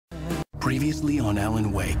Previously on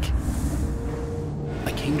Alan Wake.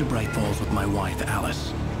 I came to Bright Falls with my wife,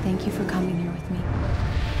 Alice. Thank you for coming here with me.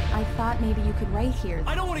 I thought maybe you could write here.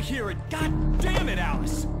 I don't want to hear it! God damn it,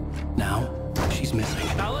 Alice! Now, she's missing.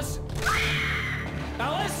 Alice?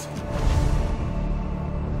 Alice?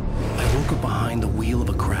 I woke up behind the wheel of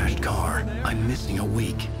a crashed car. I'm missing a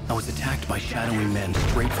week. I was attacked by shadowy men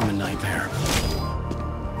straight from a nightmare.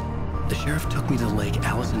 The sheriff took me to the lake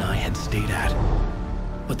Alice and I had stayed at.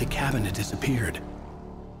 But the cabin had disappeared.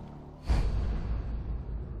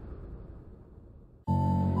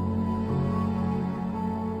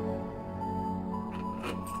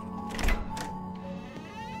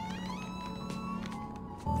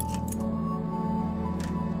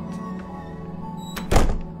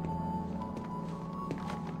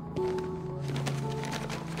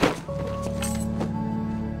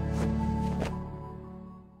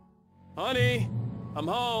 Honey, I'm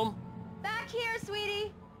home. Back here,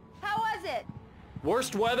 sweetie. How was it?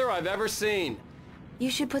 Worst weather I've ever seen.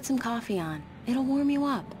 You should put some coffee on. It'll warm you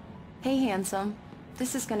up. Hey, handsome.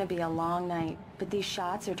 This is gonna be a long night, but these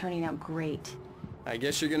shots are turning out great. I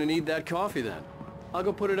guess you're gonna need that coffee then. I'll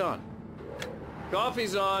go put it on.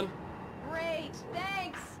 Coffee's on. Great,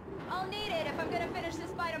 thanks. I'll need it if I'm gonna finish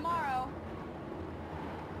this by tomorrow.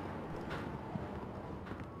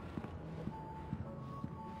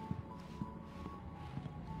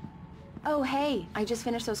 Oh, hey, I just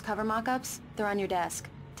finished those cover mock-ups. They're on your desk.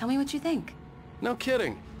 Tell me what you think. No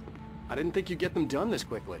kidding. I didn't think you'd get them done this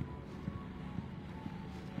quickly.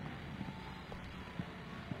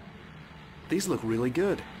 These look really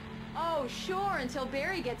good. Oh, sure, until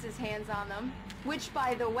Barry gets his hands on them. Which,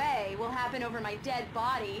 by the way, will happen over my dead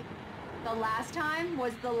body. The last time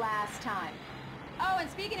was the last time. Oh, and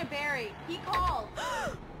speaking of Barry, he called.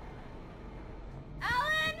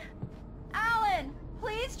 Alan! Alan!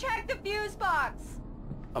 Please check the fuse box!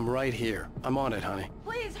 I'm right here. I'm on it, honey.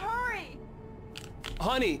 Please, hurry!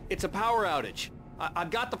 Honey, it's a power outage. I've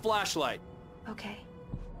got the flashlight. Okay.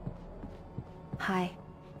 Hi.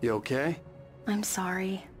 You okay? I'm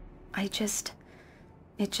sorry. It just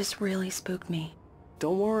really spooked me.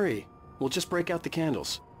 Don't worry. We'll just break out the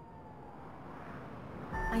candles.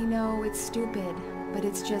 I know it's stupid, but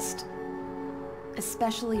it's just...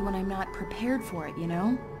 especially when I'm not prepared for it, you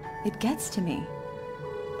know? It gets to me.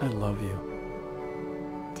 I love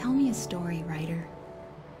you. Tell me a story, writer.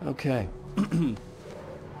 Okay.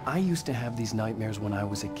 I used to have these nightmares when I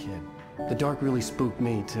was a kid. The dark really spooked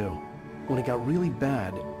me, too. When it got really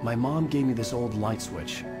bad, my mom gave me this old light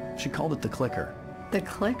switch. She called it the clicker. The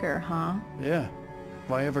clicker, huh? Yeah.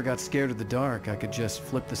 If I ever got scared of the dark, I could just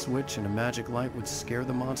flip the switch and a magic light would scare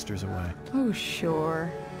the monsters away. Oh,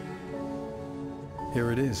 sure.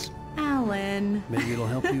 Here it is. Alan. Maybe it'll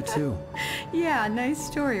help you, too. Yeah, nice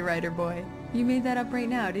story, writer boy. You made that up right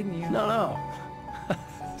now, didn't you? No.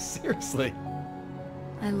 Seriously.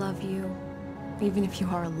 I love you, even if you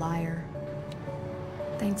are a liar.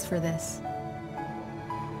 Thanks for this.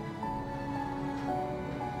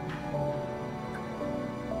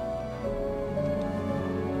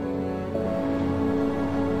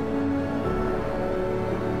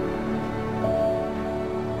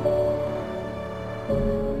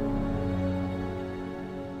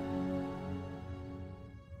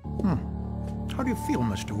 How do you feel,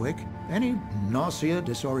 Mr. Wake? Any nausea,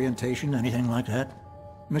 disorientation, anything like that?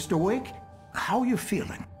 Mr. Wake, how are you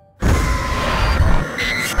feeling?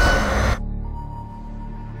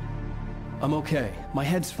 I'm okay. My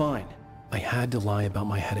head's fine. I had to lie about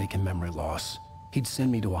my headache and memory loss. He'd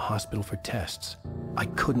send me to a hospital for tests. I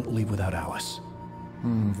couldn't leave without Alice.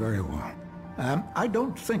 Very well. I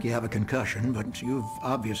don't think you have a concussion, but you've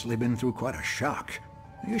obviously been through quite a shock.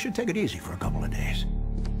 You should take it easy for a couple of days.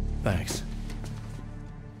 Thanks.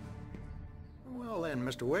 Well then,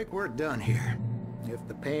 Mr. Wake, we're done here. If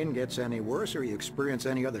the pain gets any worse or you experience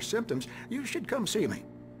any other symptoms, you should come see me.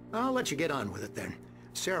 I'll let you get on with it then.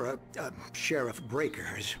 Sarah, Sheriff Breaker,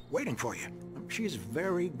 is waiting for you. She's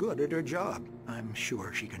very good at her job. I'm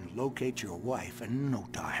sure she can locate your wife in no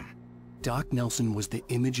time. Doc Nelson was the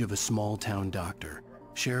image of a small-town doctor.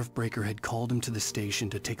 Sheriff Breaker had called him to the station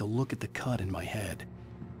to take a look at the cut in my head.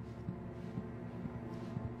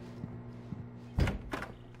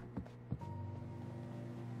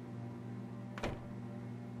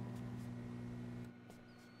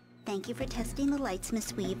 Thank you for testing the lights,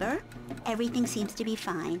 Miss Weaver. Everything seems to be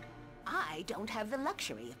fine. I don't have the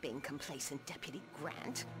luxury of being complacent, Deputy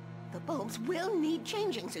Grant. The bulbs will need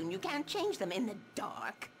changing soon. You can't change them in the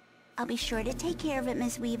dark. I'll be sure to take care of it,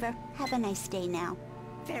 Miss Weaver. Have a nice day now.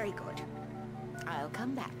 Very good. I'll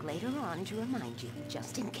come back later on to remind you,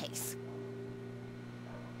 just in case.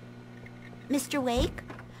 Mr. Wake,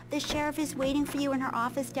 The sheriff is waiting for you in her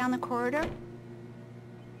office down the corridor.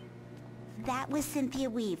 That was Cynthia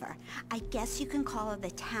Weaver. I guess you can call her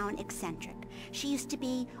the town eccentric. She used to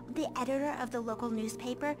be the editor of the local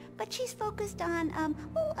newspaper, but she's focused on,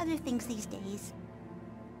 well, other things these days.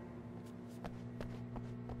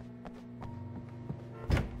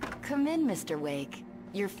 Come in, Mr. Wake.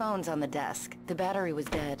 Your phone's on the desk. The battery was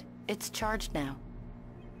dead. It's charged now.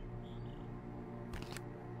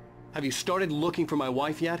 Have you started looking for my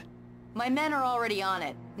wife yet? My men are already on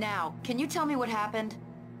it. Now, can you tell me what happened?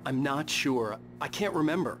 I'm not sure. I can't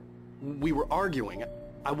remember. We were arguing.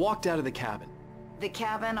 I walked out of the cabin. The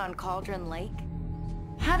cabin on Cauldron Lake?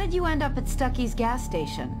 How did you end up at Stucky's gas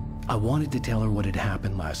station? I wanted to tell her what had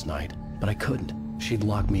happened last night, but I couldn't. She'd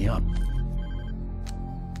lock me up.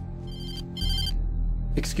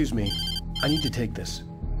 Excuse me. I need to take this.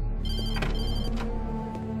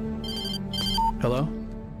 Hello?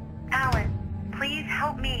 Alice, please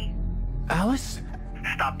help me. Alice?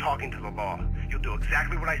 Stop talking to the law. You'll do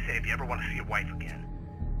exactly what I say if you ever want to see your wife again.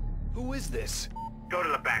 Who is this? Go to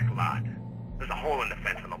the back lot. There's a hole in the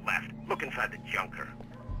fence on the left. Look inside the junker.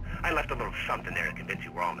 I left a little something there to convince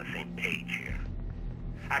you we're all on the same page here.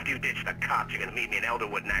 After you ditch the cops, you're gonna meet me in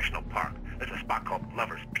Elderwood National Park. There's a spot called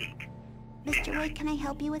Lover's Peak. Mr. Wake, can I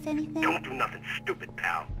help you with anything? Don't do nothing stupid,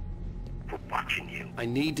 pal. We're watching you. I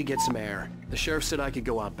need to get some air. The sheriff said I could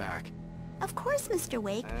go out back. Of course, Mr.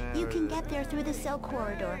 Wake. You can get there through the cell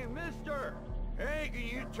corridor. Hey, mister! Hey, can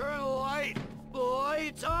you turn the light? The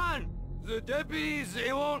light's on! The deputies, they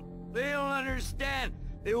don't understand.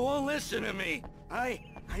 They won't listen to me. I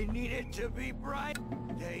need it to be bright.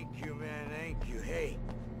 Thank you, man, thank you. Hey,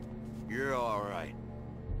 you're alright.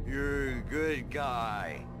 You're a good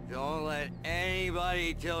guy. Don't let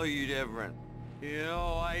anybody tell you different. You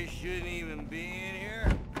know, I shouldn't even be in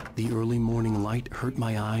here. The early morning light hurt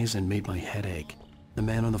my eyes and made my head ache. The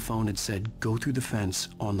man on the phone had said, go through the fence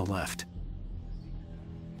on the left.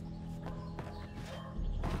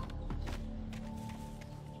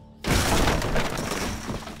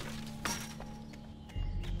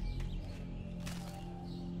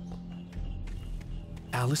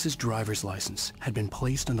 Alice's driver's license had been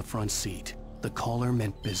placed on the front seat. The caller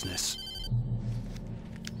meant business.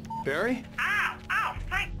 Barry? Ow! Ow!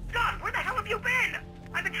 Thank God! Where the hell have you been?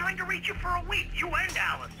 I've been trying to reach you for a week, you and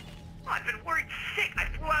Alice. I've been worried sick. I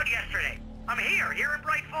flew out yesterday. I'm here in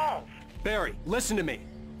Bright Falls. Barry, listen to me.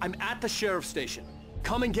 I'm at the sheriff's station.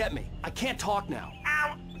 Come and get me. I can't talk now.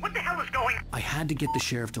 Ow! What the hell is going on? I had to get the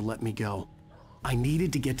sheriff to let me go. I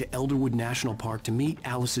needed to get to Elderwood National Park to meet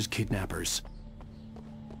Alice's kidnappers.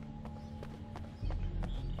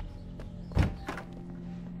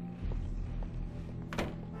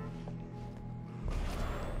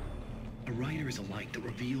 A writer is a light that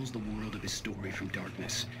reveals the world of his story from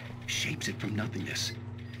darkness, shapes it from nothingness.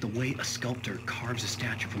 The way a sculptor carves a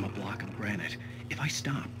statue from a block of granite. If I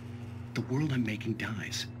stop, the world I'm making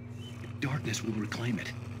dies. Darkness will reclaim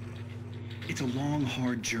it. It's a long,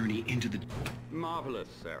 hard journey into the... Marvelous,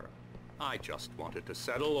 Sarah. I just wanted to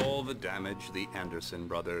settle all the damage the Anderson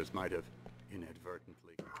brothers might have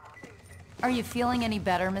inadvertently... Are you feeling any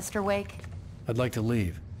better, Mr. Wake? I'd like to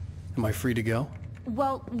leave. Am I free to go?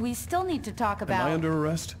 Well, we still need to talk about... Am I under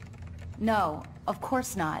arrest? No, of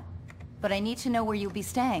course not. But I need to know where you'll be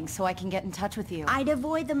staying so I can get in touch with you. I'd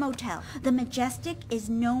avoid the motel. The Majestic is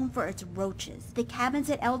known for its roaches. The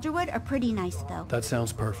cabins at Elderwood are pretty nice, though. That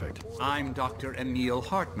sounds perfect. I'm Dr. Emil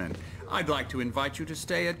Hartman. I'd like to invite you to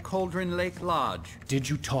stay at Cauldron Lake Lodge. Did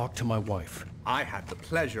you talk to my wife? I had the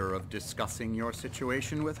pleasure of discussing your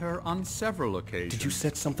situation with her on several occasions. Did you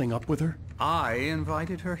set something up with her? I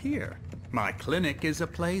invited her here. My clinic is a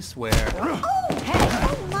place where... Oh! Hey!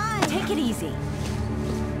 Oh, my! Take it easy.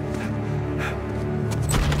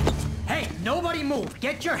 Hey, nobody move!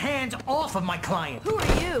 Get your hands off of my client! Who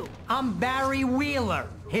are you? I'm Barry Wheeler,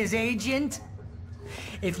 his agent.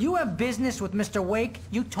 If you have business with Mr. Wake,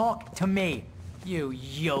 you talk to me. You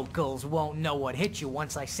yokels won't know what hit you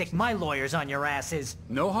once I sick my lawyers on your asses.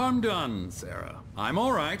 No harm done, Sarah. I'm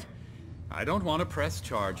all right. I don't want to press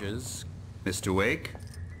charges. Mr. Wake,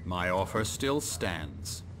 my offer still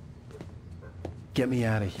stands. Get me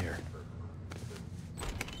out of here.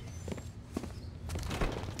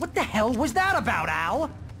 What the hell was that about, Al?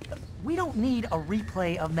 We don't need a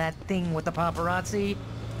replay of that thing with the paparazzi.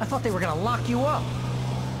 I thought they were gonna lock you up.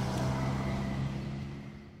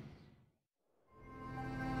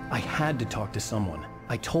 I had to talk to someone.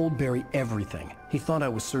 I told Barry everything. He thought I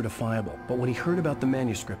was certifiable, but when he heard about the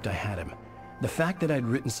manuscript, I had him. The fact that I'd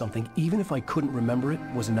written something, even if I couldn't remember it,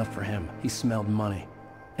 was enough for him. He smelled money.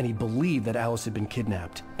 And he believed that Alice had been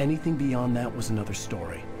kidnapped. Anything beyond that was another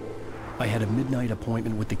story. I had a midnight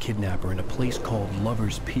appointment with the kidnapper in a place called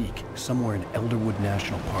Lover's Peak, somewhere in Elderwood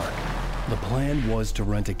National Park. The plan was to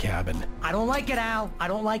rent a cabin. I don't like it, Al. I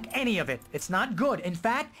don't like any of it. It's not good. In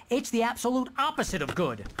fact, it's the absolute opposite of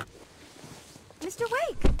good. Mr.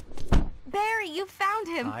 Wake! Barry, you found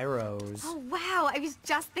him! Hi, Rose. Oh, wow. I was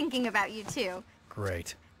just thinking about you, too.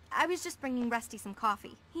 Great. I was just bringing Rusty some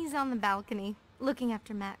coffee. He's on the balcony, looking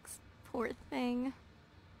after Max. Poor thing.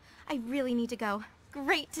 I really need to go.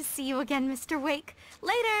 Great to see you again, Mr. Wake.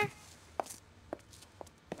 Later!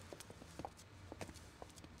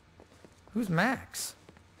 Who's Max?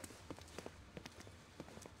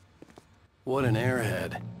 What an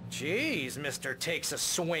airhead. Jeez, Mr. Takes a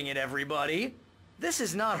swing at everybody. This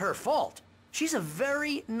is not her fault. She's a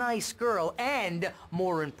very nice girl and,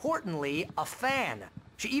 more importantly, a fan.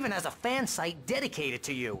 She even has a fan site dedicated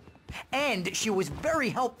to you. And she was very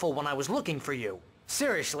helpful when I was looking for you.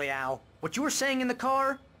 Seriously, Al, what you were saying in the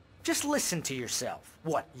car? Just listen to yourself.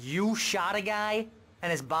 What, you shot a guy?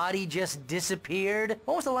 And his body just disappeared?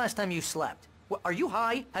 When was the last time you slept? What, are you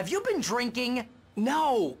high? Have you been drinking?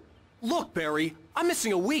 No! Look, Barry, I'm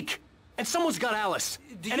missing a week. And someone's got Alice.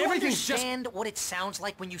 Do and you everything's understand what it sounds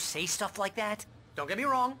like when you say stuff like that? Don't get me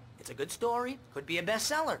wrong, it's a good story, could be a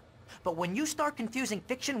bestseller. But when you start confusing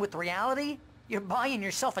fiction with reality, you're buying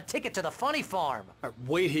yourself a ticket to the funny farm.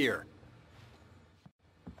 Wait here.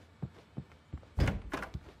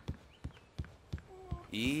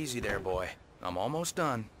 Easy there, boy. I'm almost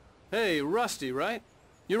done. Hey, Rusty, right?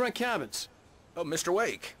 You rent cabins. Oh, Mr.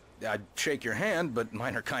 Wake. I'd shake your hand, but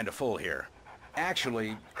mine are kind of full here.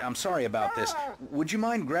 Actually, I'm sorry about this. Would you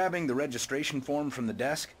mind grabbing the registration form from the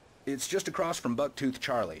desk? It's just across from Bucktooth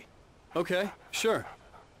Charlie. Okay, sure.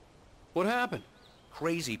 What happened?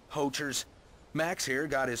 Crazy poachers. Max here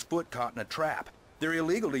got his foot caught in a trap. They're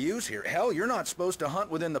illegal to use here. Hell, you're not supposed to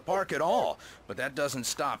hunt within the park at all. But that doesn't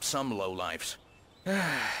stop some lowlifes.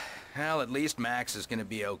 Well, at least Max is gonna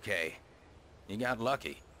be okay. You got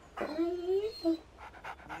lucky.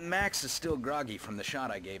 Max is still groggy from the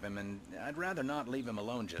shot I gave him, and I'd rather not leave him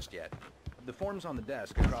alone just yet. The form's on the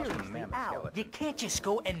desk across from the mammoth skeleton. You can't just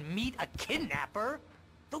go and meet a kidnapper.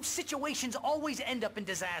 Those situations always end up in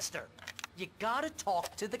disaster. You gotta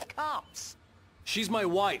talk to the cops. She's my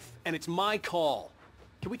wife, and it's my call.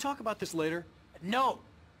 Can we talk about this later? No.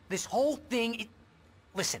 This whole thing...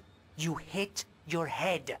 Listen, you hit your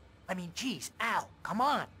head. I mean, geez, Al, come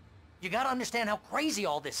on. You gotta understand how crazy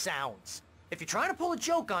all this sounds. If you're trying to pull a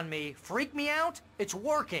joke on me, freak me out, it's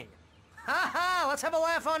working. Ha ha, let's have a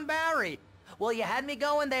laugh on Barry. Well, you had me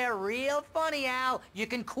going there real funny, Al. You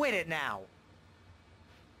can quit it now.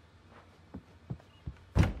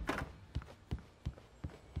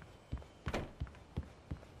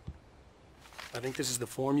 I think this is the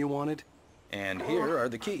form you wanted. And here are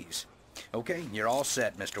the keys. Okay, you're all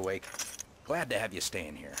set, Mr. Wake. Glad to have you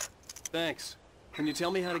staying here. Thanks. Can you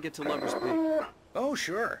tell me how to get to Lover's Peak? Oh,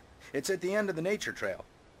 sure. It's at the end of the nature trail.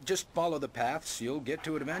 Just follow the paths, you'll get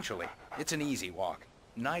to it eventually. It's an easy walk.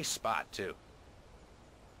 Nice spot, too.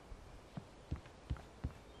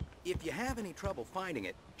 If you have any trouble finding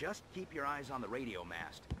it, just keep your eyes on the radio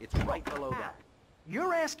mast. It's right below that.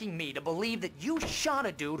 You're asking me to believe that you shot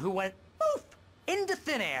a dude who went poof into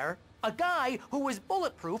thin air, a guy who was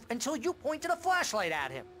bulletproof until you pointed a flashlight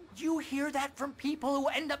at him. You hear that from people who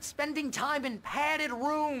end up spending time in padded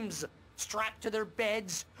rooms, strapped to their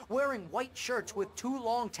beds, wearing white shirts with too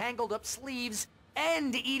long tangled up sleeves,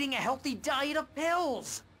 and eating a healthy diet of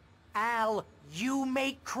pills. Al, you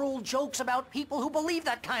make cruel jokes about people who believe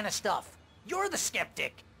that kind of stuff. You're the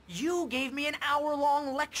skeptic. You gave me an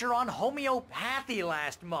hour-long lecture on homeopathy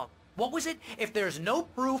last month. What was it? If there's no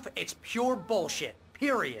proof, it's pure bullshit.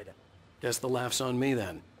 Period. Guess the laugh's on me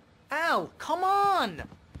then. Al, come on!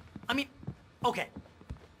 I mean, okay.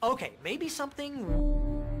 Okay, maybe something...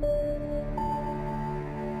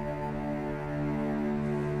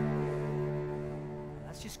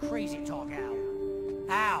 That's just crazy talk, Al.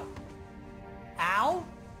 Al! Al?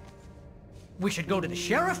 We should go to the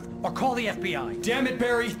sheriff or call the FBI. Damn it,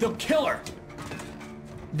 Barry, they'll kill her!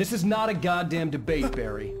 This is not a goddamn debate,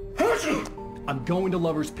 Barry. I'm going to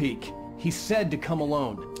Lover's Peak. He said to come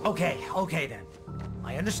alone. Okay then.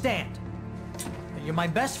 I understand. You're my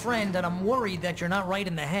best friend, and I'm worried that you're not right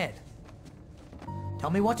in the head.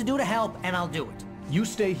 Tell me what to do to help, and I'll do it. You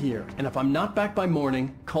stay here, and if I'm not back by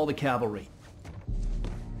morning, call the cavalry.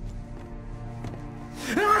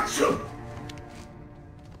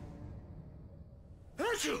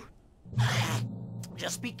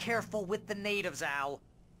 Just be careful with the natives, Al.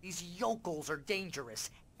 These yokels are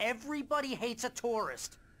dangerous. Everybody hates a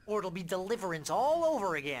tourist, or it'll be deliverance all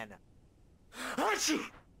over again. Bless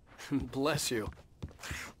you.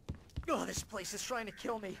 Oh, this place is trying to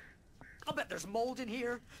kill me. I'll bet there's mold in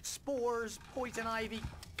here, spores, poison ivy,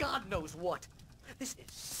 God knows what. This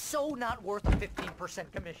is so not worth a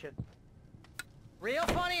 15% commission. Real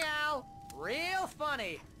funny, Al. Real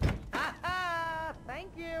funny. Ha ha! Thank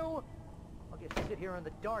you. I'll just sit here in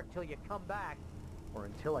the dark till you come back. Or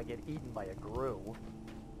until I get eaten by a grue.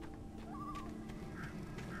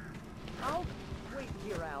 I'll wait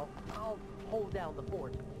here, Al. I'll hold down the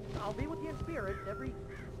fort. I'll be with you in spirit every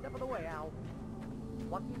step of the way, Al.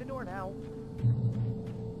 Locking the door now.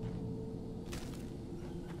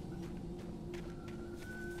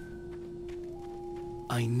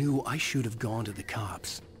 I knew I should have gone to the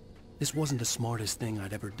cops. This wasn't the smartest thing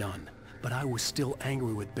I'd ever done, but I was still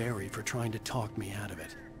angry with Barry for trying to talk me out of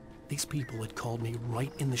it. These people had called me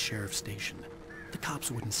right in the sheriff's station. The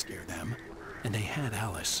cops wouldn't scare them, and they had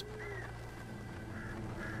Alice.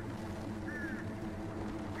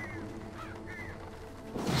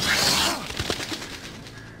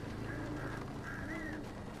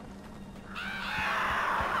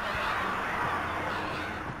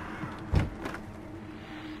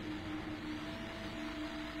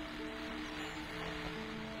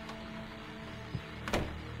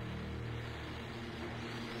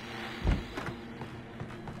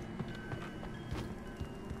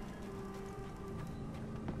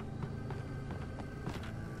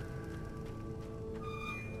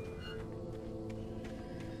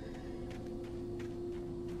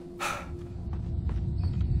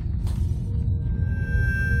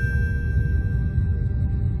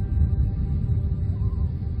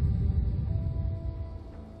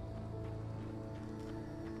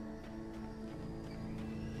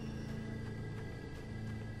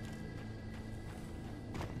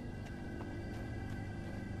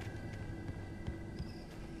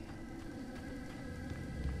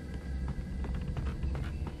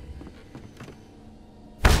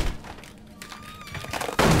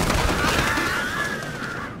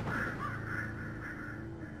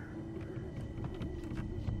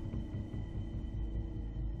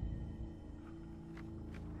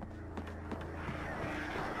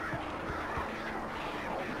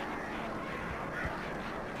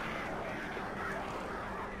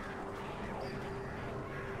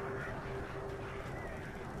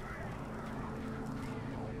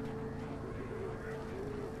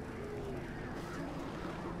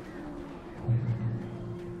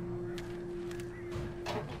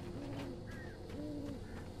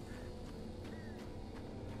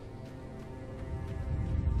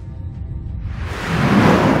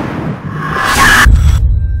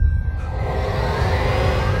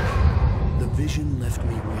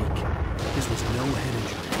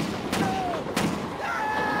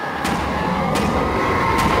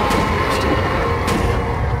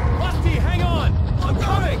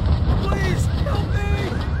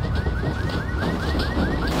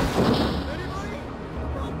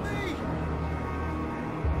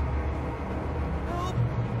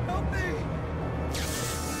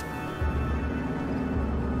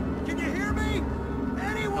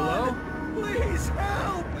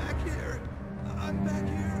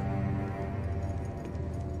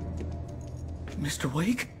 Mr.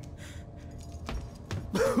 Wake?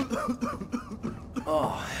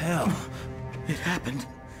 Oh, hell. It happened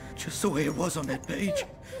just the way it was on that page.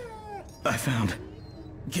 I found.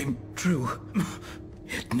 Came true.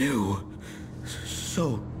 It knew.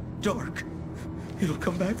 So dark. It'll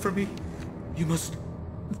come back for me. You must...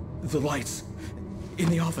 The lights. In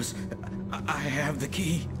the office. I have the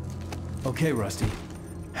key. Okay, Rusty.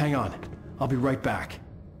 Hang on. I'll be right back.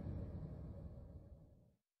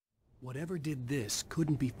 Whatever did this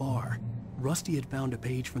couldn't be far. Rusty had found a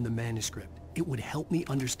page from the manuscript. It would help me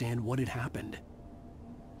understand what had happened.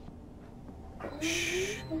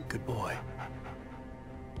 Shh. Good boy.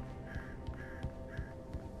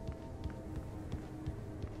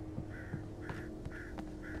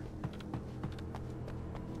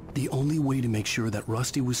 The only way to make sure that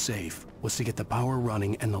Rusty was safe was to get the power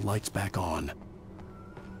running and the lights back on.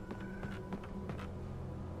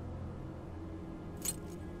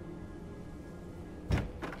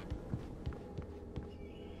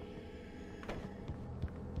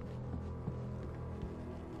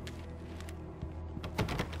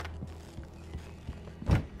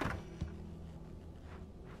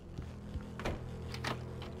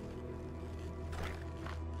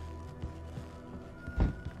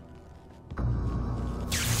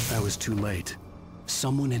 I was too late.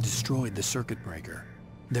 Someone had destroyed the circuit breaker.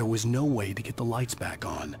 There was no way to get the lights back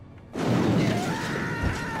on. Rusty!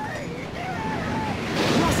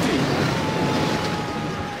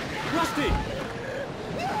 Rusty!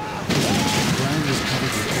 The ground was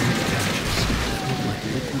covered with orange patches. It looked like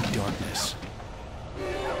liquid darkness.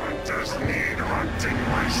 I just need hunting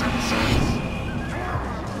licenses.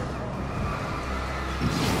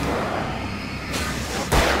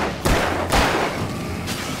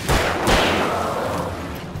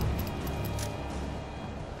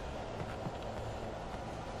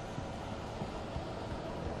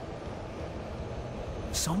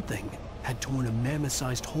 Something had torn a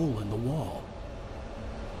mammoth-sized hole in the wall.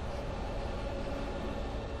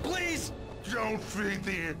 Please don't feed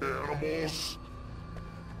the animals.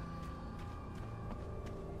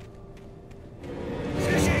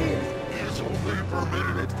 Fishing is only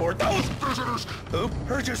permitted for those visitors who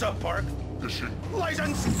purchase a park fishing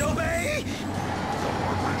license to obey the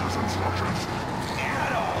park ranger's instructions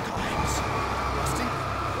at all times.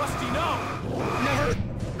 Rusty, no!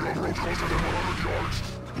 Never approach closer than 100 yards.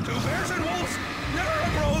 Two bears and wolves never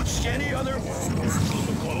approach any other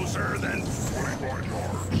closer than 25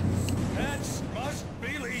 yards. Pets must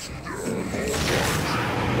be leashed.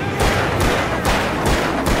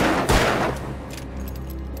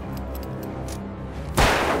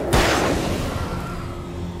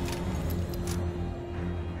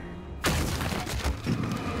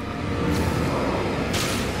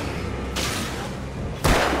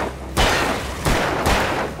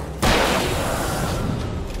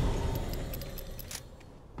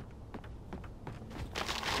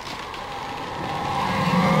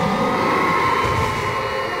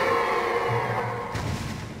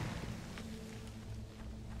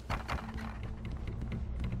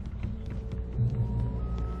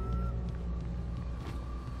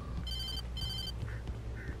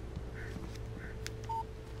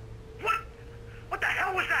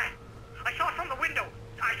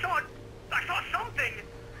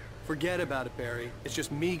 Forget about it, Barry. It's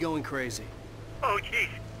just me going crazy. Oh, jeez.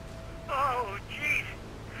 Oh, jeez.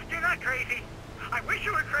 You're not crazy. I wish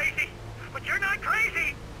you were crazy, but you're not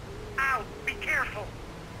crazy. Ow, be careful.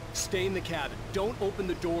 Stay in the cabin. Don't open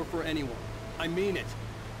the door for anyone. I mean it.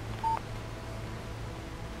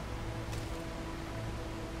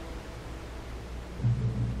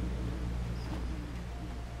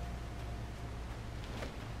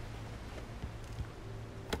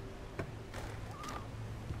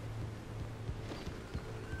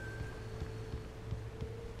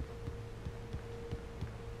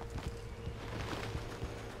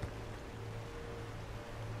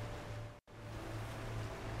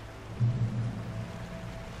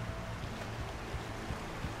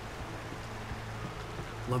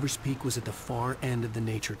 Lover's Peak was at the far end of the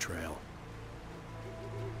nature trail.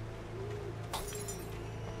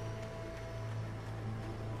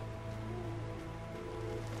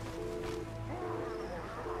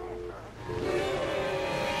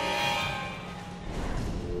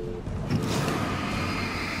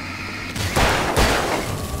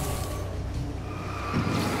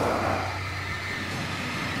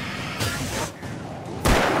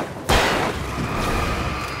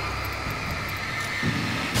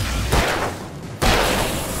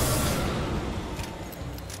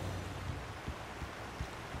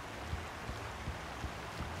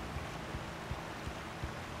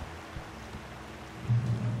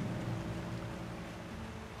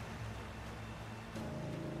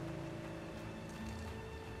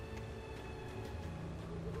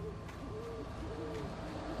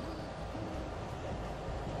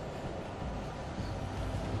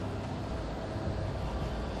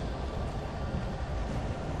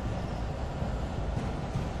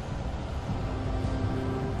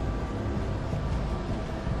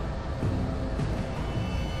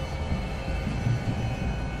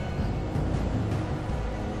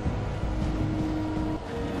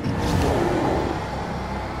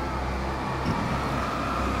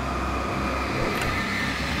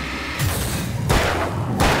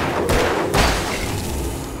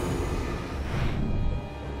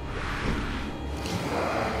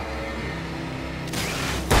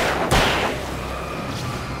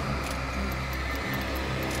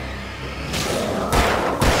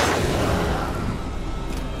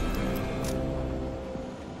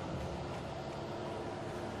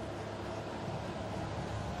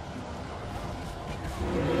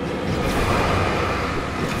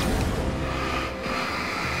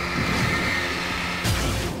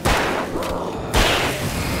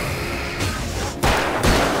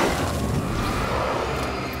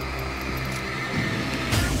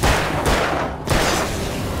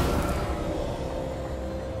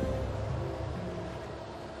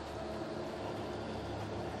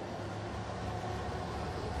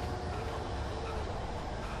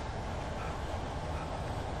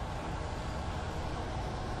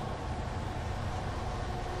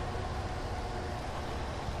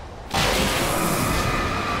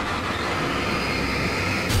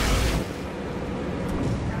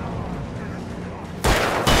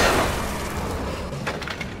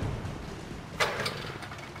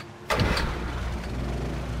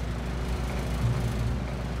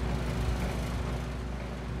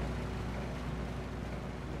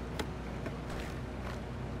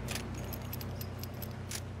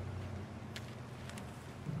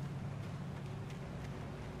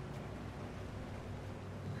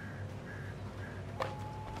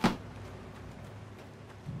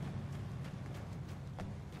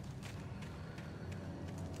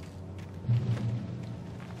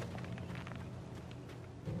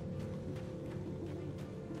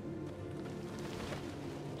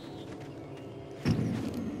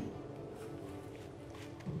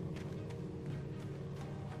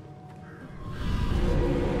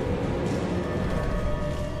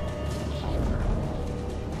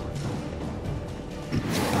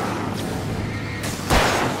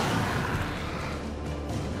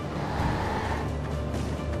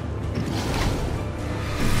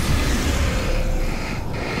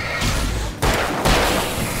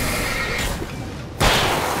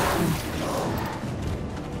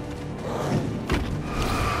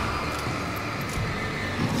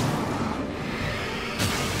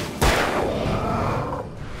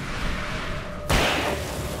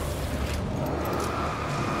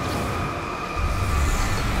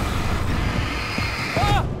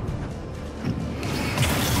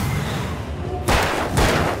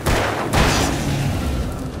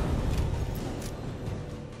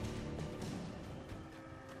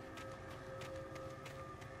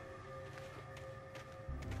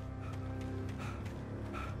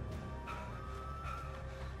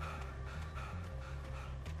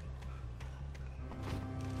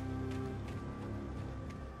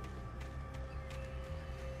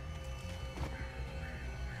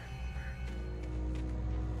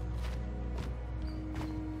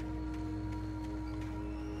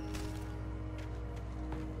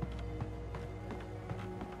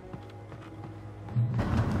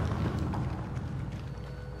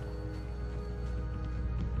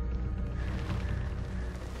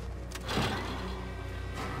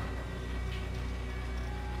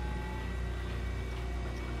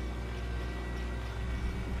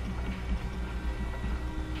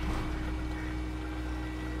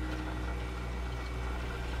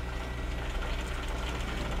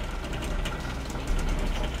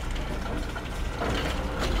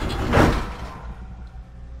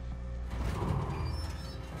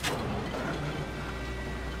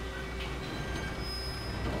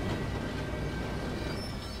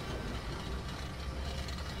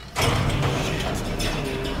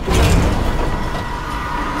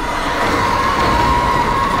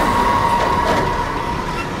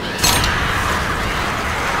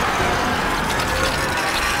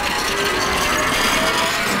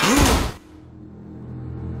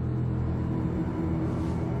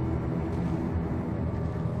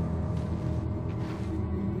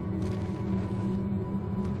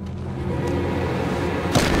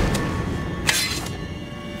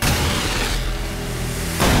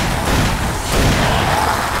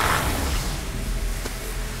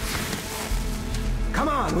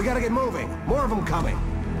 We gotta get moving. More of them coming.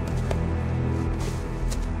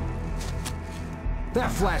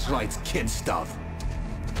 That flashlight's kid stuff.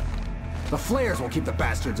 The flares will keep the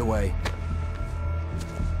bastards away.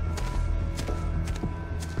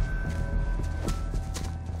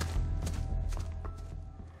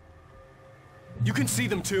 You can see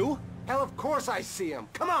them too? Hell, of course I see them.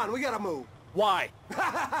 Come on, we gotta move. Why?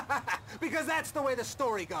 Because that's the way the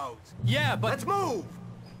story goes. Yeah, but... Let's move!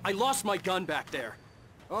 I lost my gun back there.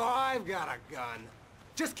 Oh, I've got a gun.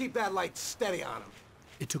 Just keep that light steady on him.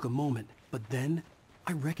 It took a moment, but then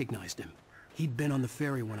I recognized him. He'd been on the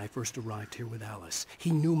ferry when I first arrived here with Alice. He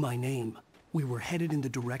knew my name. We were headed in the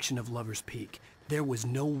direction of Lover's Peak. There was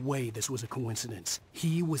no way this was a coincidence.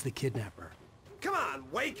 He was the kidnapper. Come on,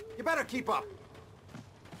 Wake! You better keep up.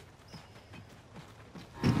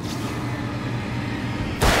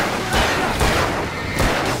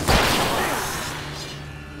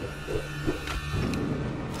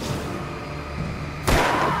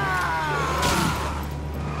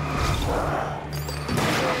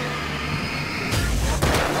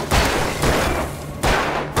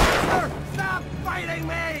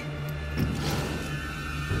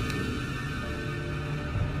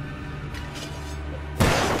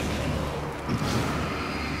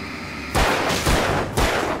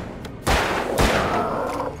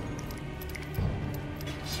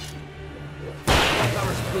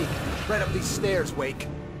 Right up these stairs, Wake.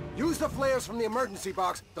 Use the flares from the emergency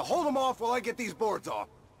box to hold them off while I get these boards off.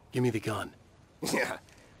 Give me the gun. Yeah,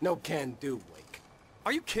 no can do, Wake.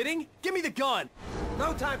 Are you kidding? Give me the gun!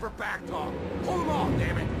 No time for back talk. Hold them off,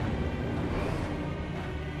 damn it!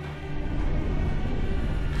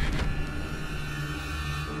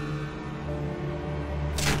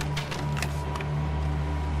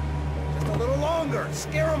 Just a little longer.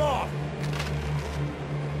 Scare them off.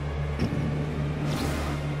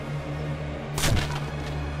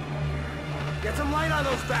 Get some light on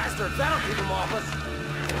those bastards. That'll keep them off us.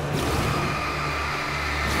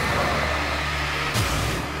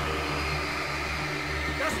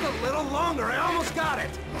 Just a little longer. I almost got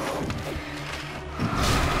it.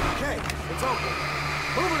 Okay, it's open.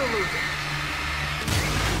 Move it or lose it.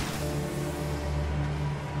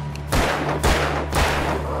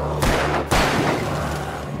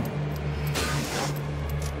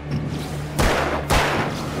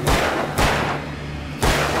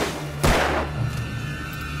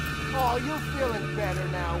 Oh, you're feeling better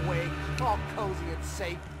now, Wake. All cozy and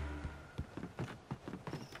safe.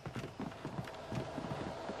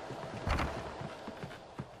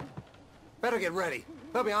 Better get ready.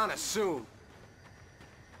 They'll be on us soon.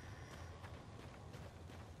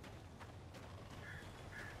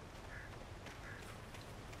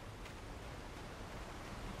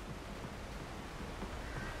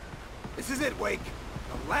 This is it, Wake.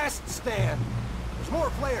 The last stand. There's more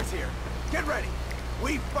players here. Get ready.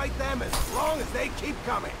 We fight them as long as they keep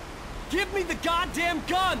coming. Give me the goddamn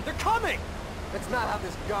gun! They're coming! That's not how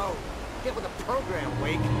this goes. Get with the program,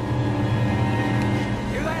 Wake.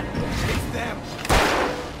 Hear that? It's them.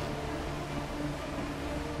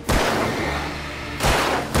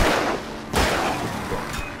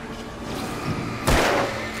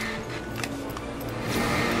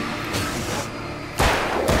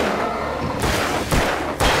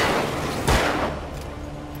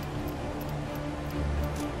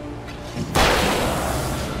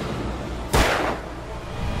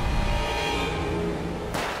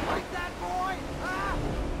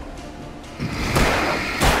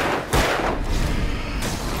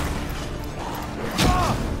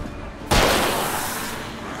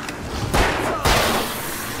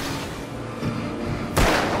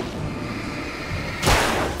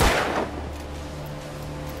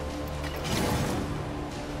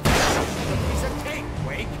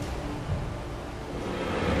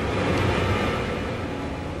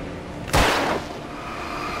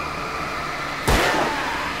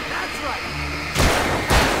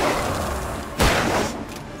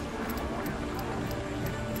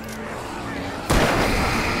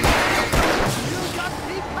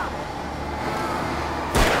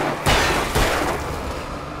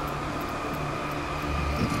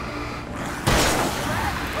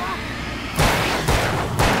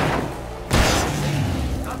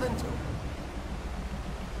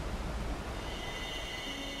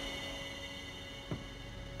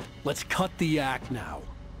 Let's cut the act now.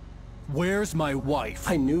 Where's my wife?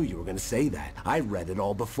 I knew you were gonna say that. I read it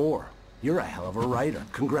all before. You're a hell of a writer.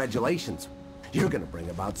 Congratulations. You're gonna bring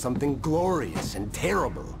about something glorious and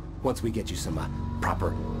terrible once we get you some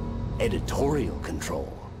proper editorial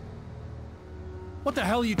control. What the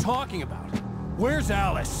hell are you talking about? Where's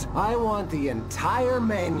Alice? I want the entire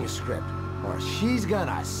manuscript. or she's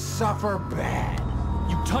gonna suffer bad.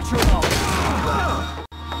 You touch her though.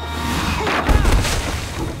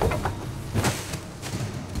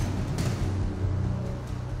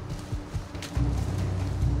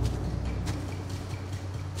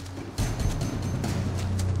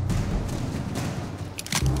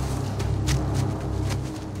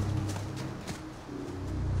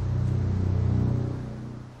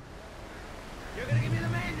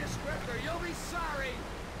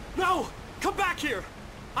 No! Come back here!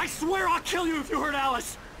 I swear I'll kill you if you hurt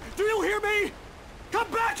Alice! Do you hear me? Come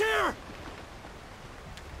back here!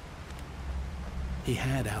 He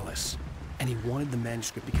had Alice, and he wanted the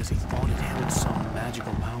manuscript because he thought it held some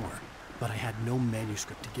magical power. But I had no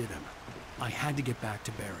manuscript to give him. I had to get back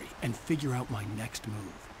to Barry and figure out my next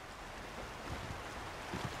move.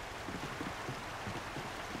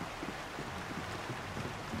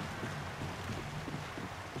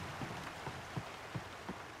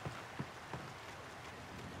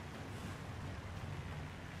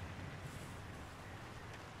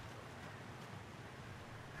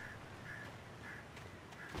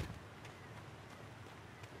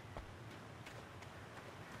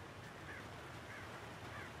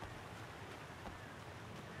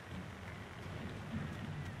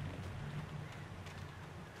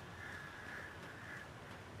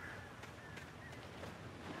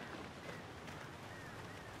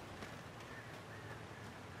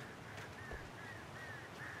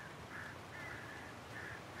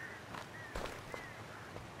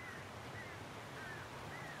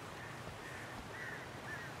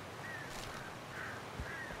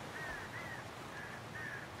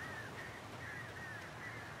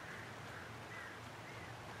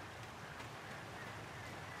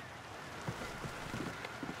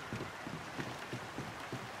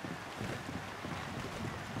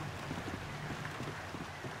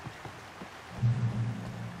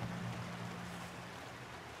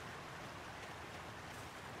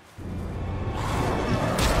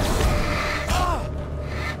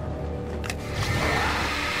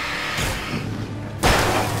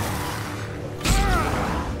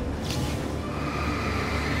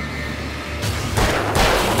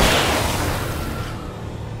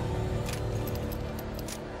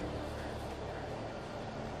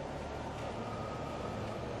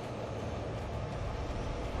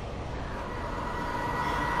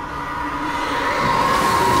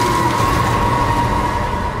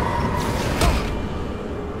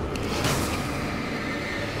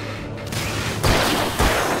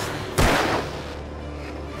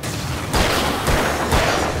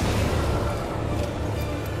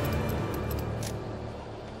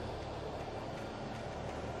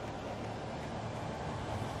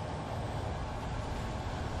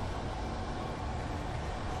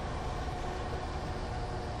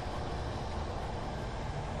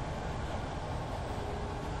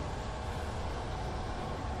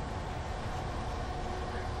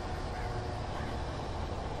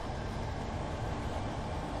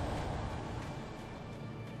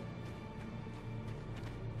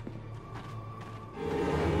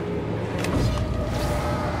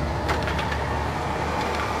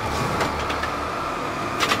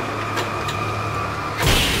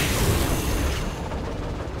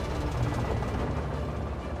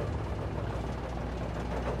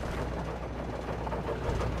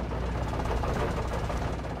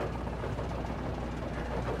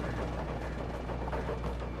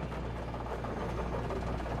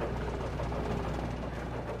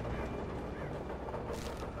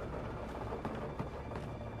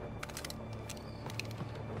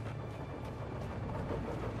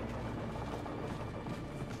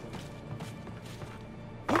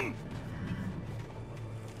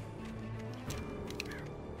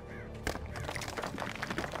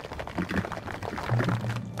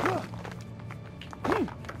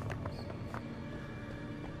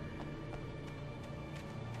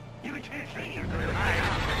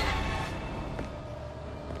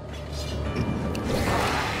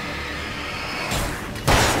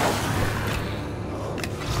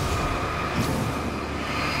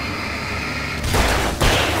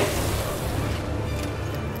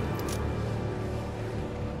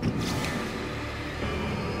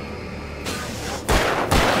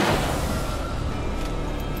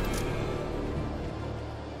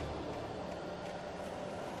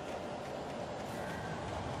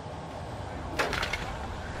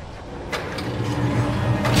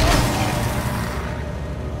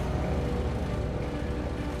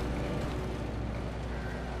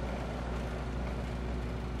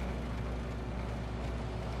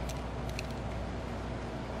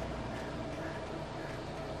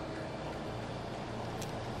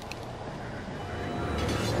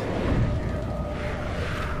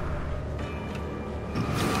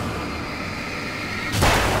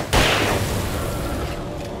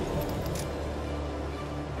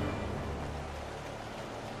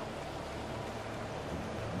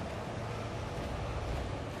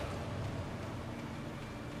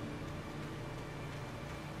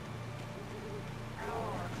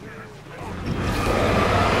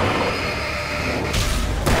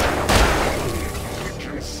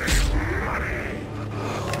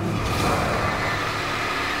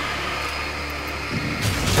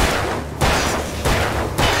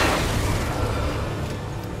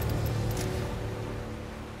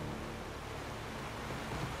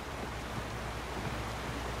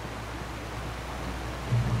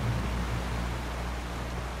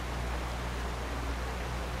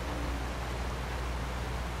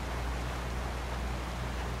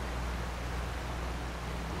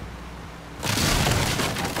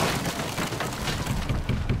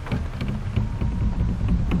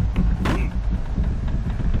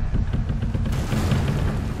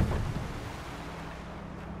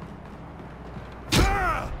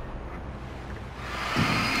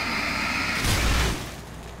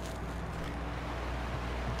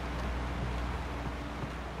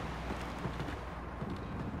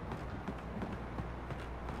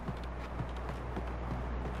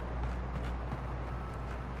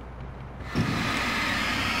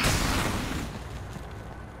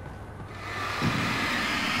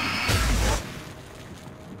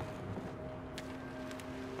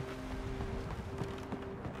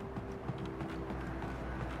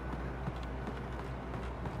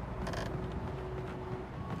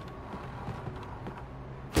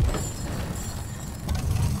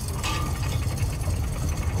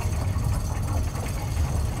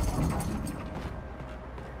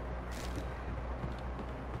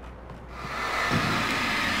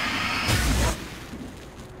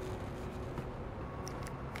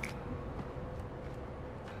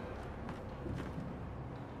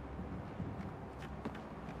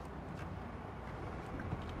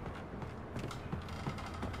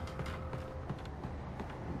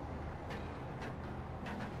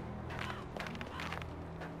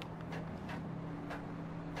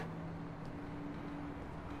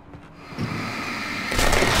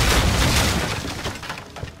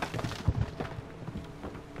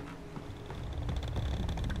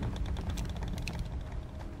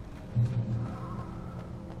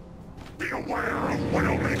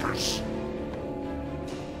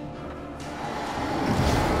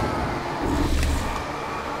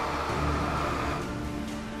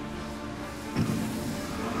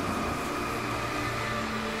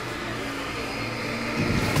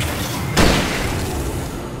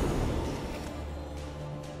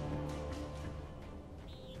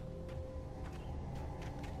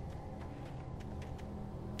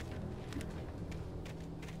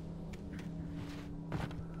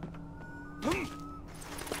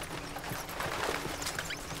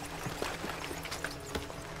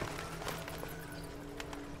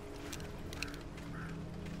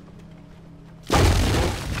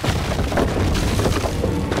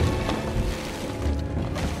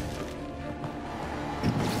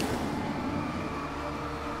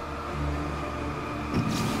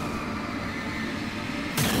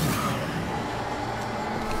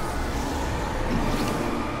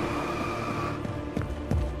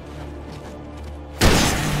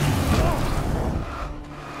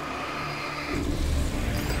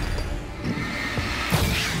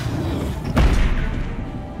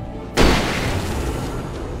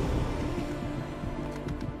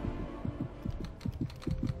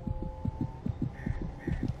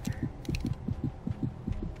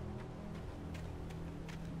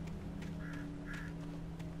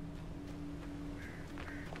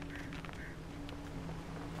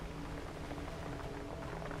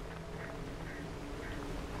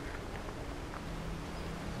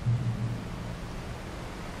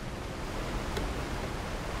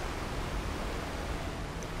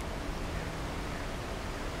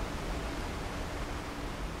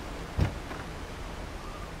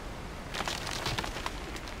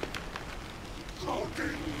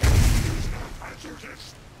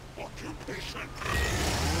 hazardous occupation.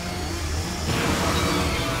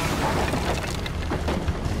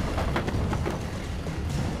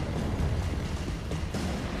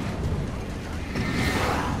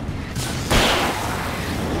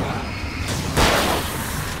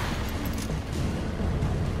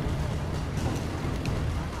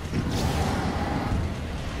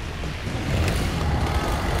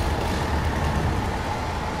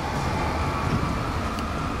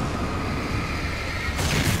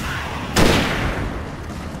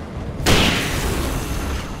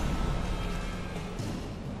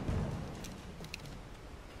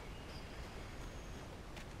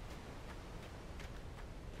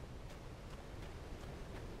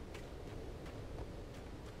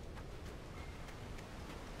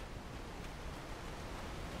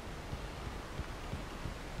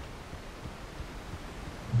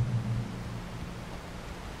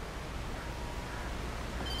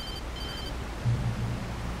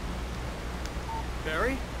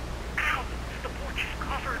 Barry? Ow! The porch is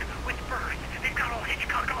covered with birds. They've got all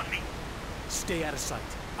Hitchcock on me. Stay out of sight.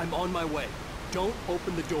 I'm on my way. Don't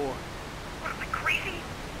open the door. What, am I crazy?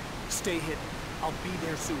 Stay hidden. I'll be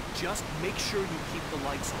there soon. Just make sure you keep the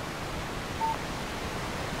lights on.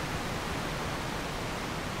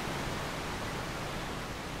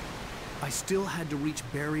 I still had to reach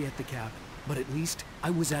Barry at the cabin, but at least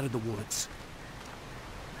I was out of the woods.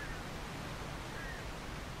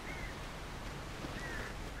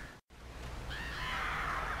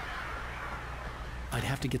 I'd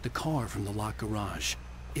have to get the car from the locked garage.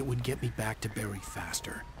 It would get me back to Barry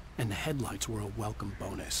faster, and the headlights were a welcome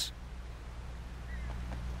bonus.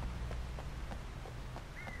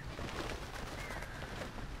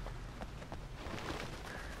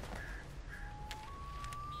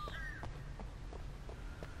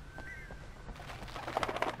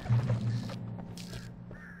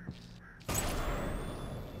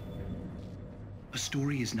 A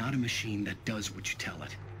story is not a machine that does what you tell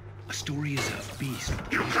it. A story is a beast.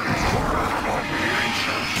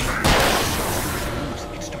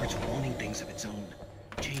 It starts wanting things of its own.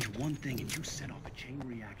 Change one thing and you set off a chain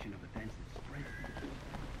reaction of events that spread.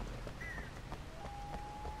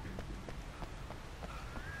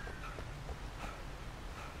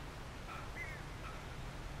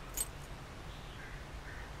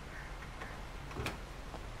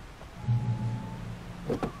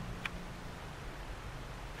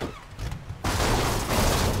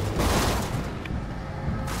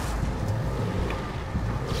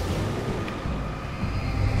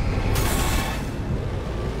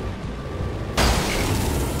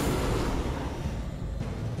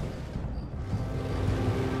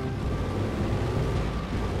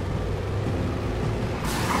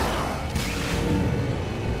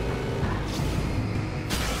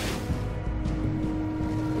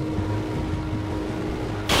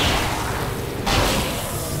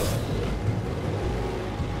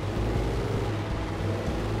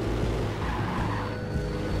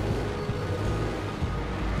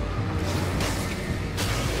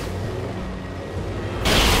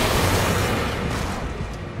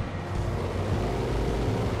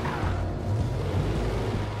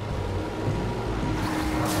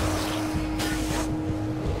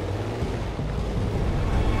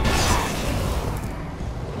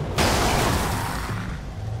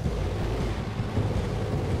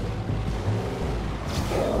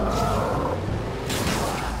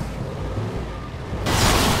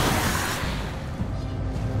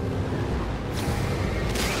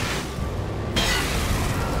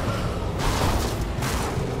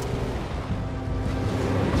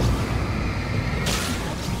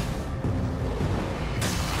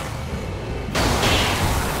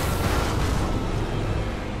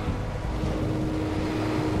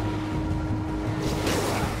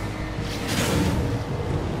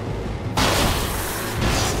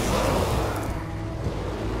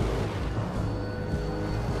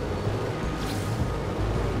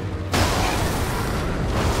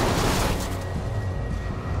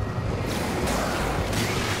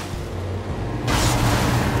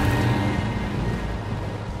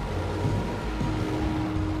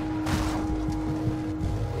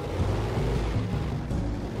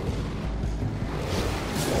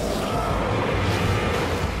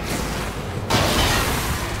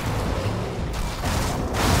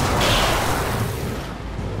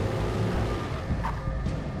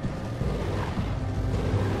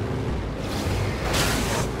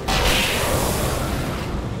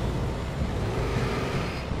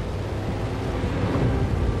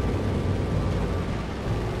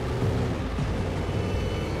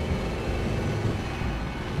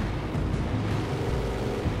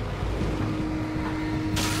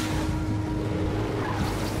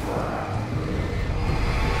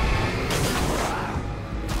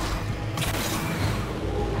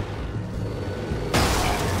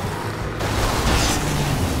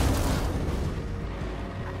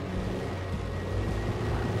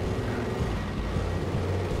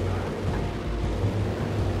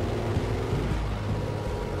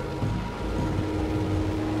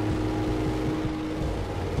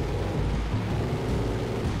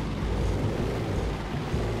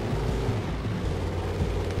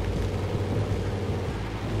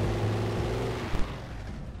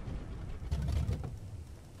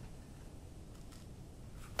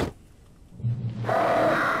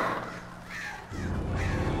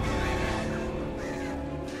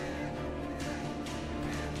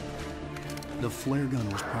 The flare gun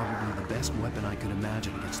was probably the best weapon I could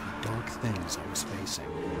imagine against the dark things I was facing.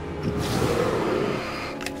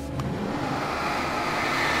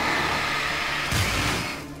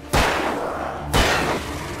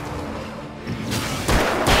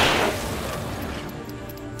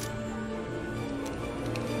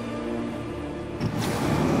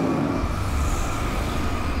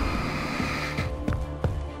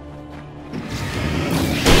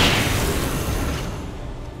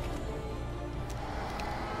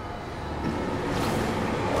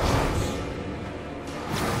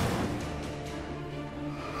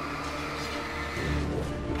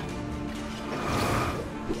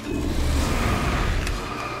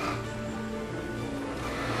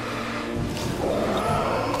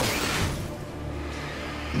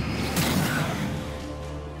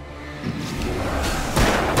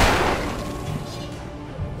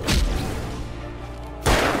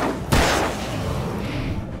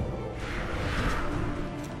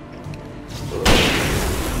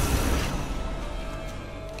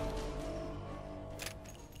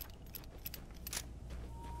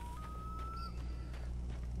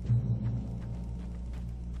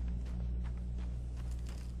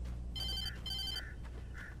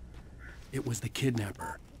 It was the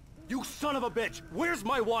kidnapper. You son of a bitch! Where's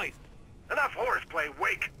my wife? Enough horseplay,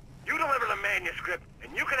 Wake. You deliver the manuscript,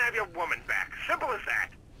 and you can have your woman back. Simple as that.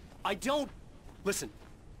 I don't... Listen.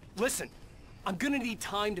 I'm gonna need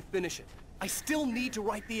time to finish it. I still need to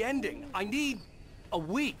write the ending. I need a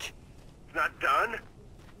week. It's not done?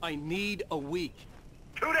 I need a week.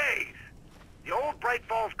 2 days. The old Bright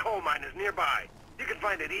Falls coal mine is nearby. You can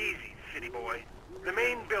find it easy, city boy. The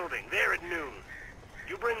main building, there at noon.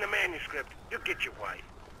 You bring the manuscript, you'll get your wife.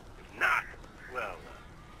 If not, well,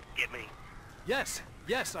 get me? Yes,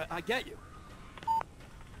 I get you.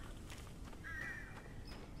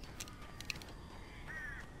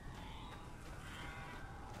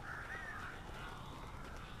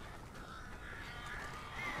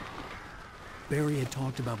 Barry had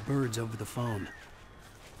talked about birds over the phone.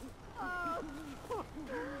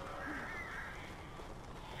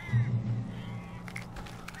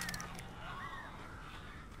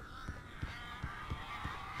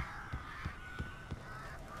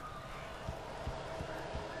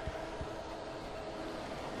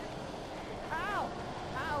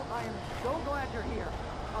 I am so glad you're here.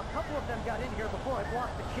 A couple of them got in here before I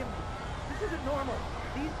blocked the chimney. This isn't normal.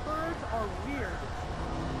 These birds are weird.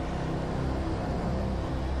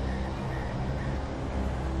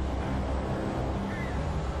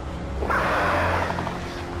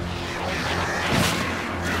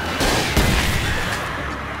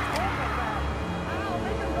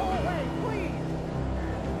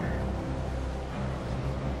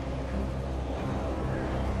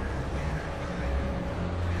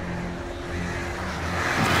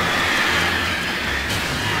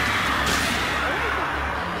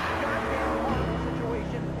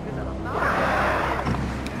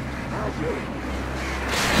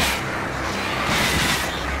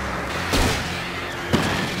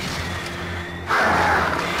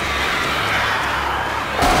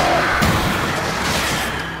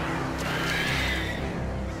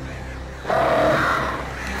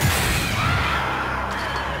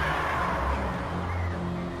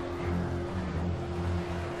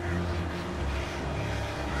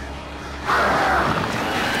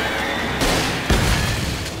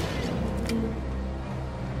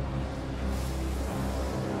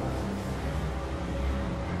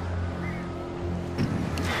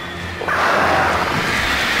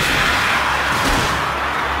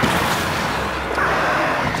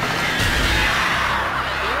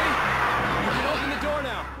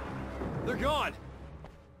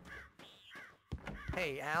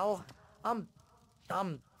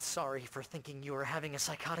 I'm sorry for thinking you were having a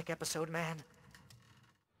psychotic episode, man.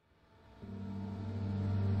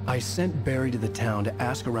 I sent Barry to the town to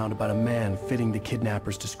ask around about a man fitting the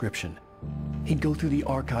kidnapper's description. He'd go through the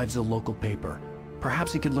archives of the local paper.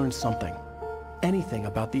 Perhaps he could learn something. Anything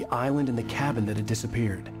about the island and the cabin that had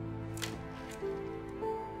disappeared.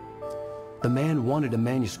 The man wanted a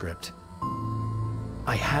manuscript.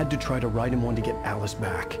 I had to try to write him one to get Alice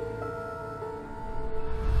back.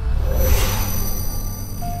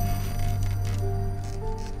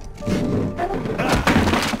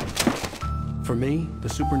 For me, the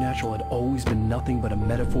supernatural had always been nothing but a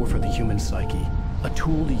metaphor for the human psyche, a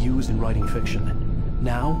tool to use in writing fiction.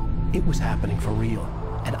 Now, it was happening for real,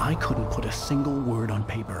 and I couldn't put a single word on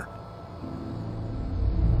paper.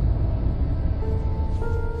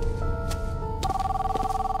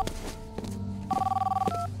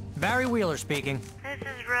 Barry Wheeler speaking. This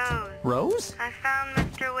is Rose. Rose? I found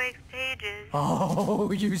Mr. Wake's pages.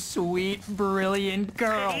 Oh, you sweet, brilliant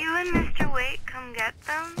girl. Could you and Mr. Wake come get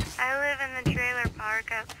them? I live in the trailer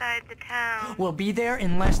park outside the town. We'll be there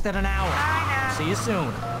in less than an hour. Bye now. See you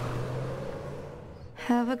soon.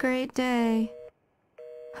 Have a great day.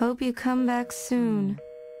 Hope you come back soon.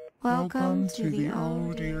 Welcome to the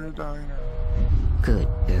Oh Dear Diner. Good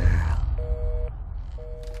girl.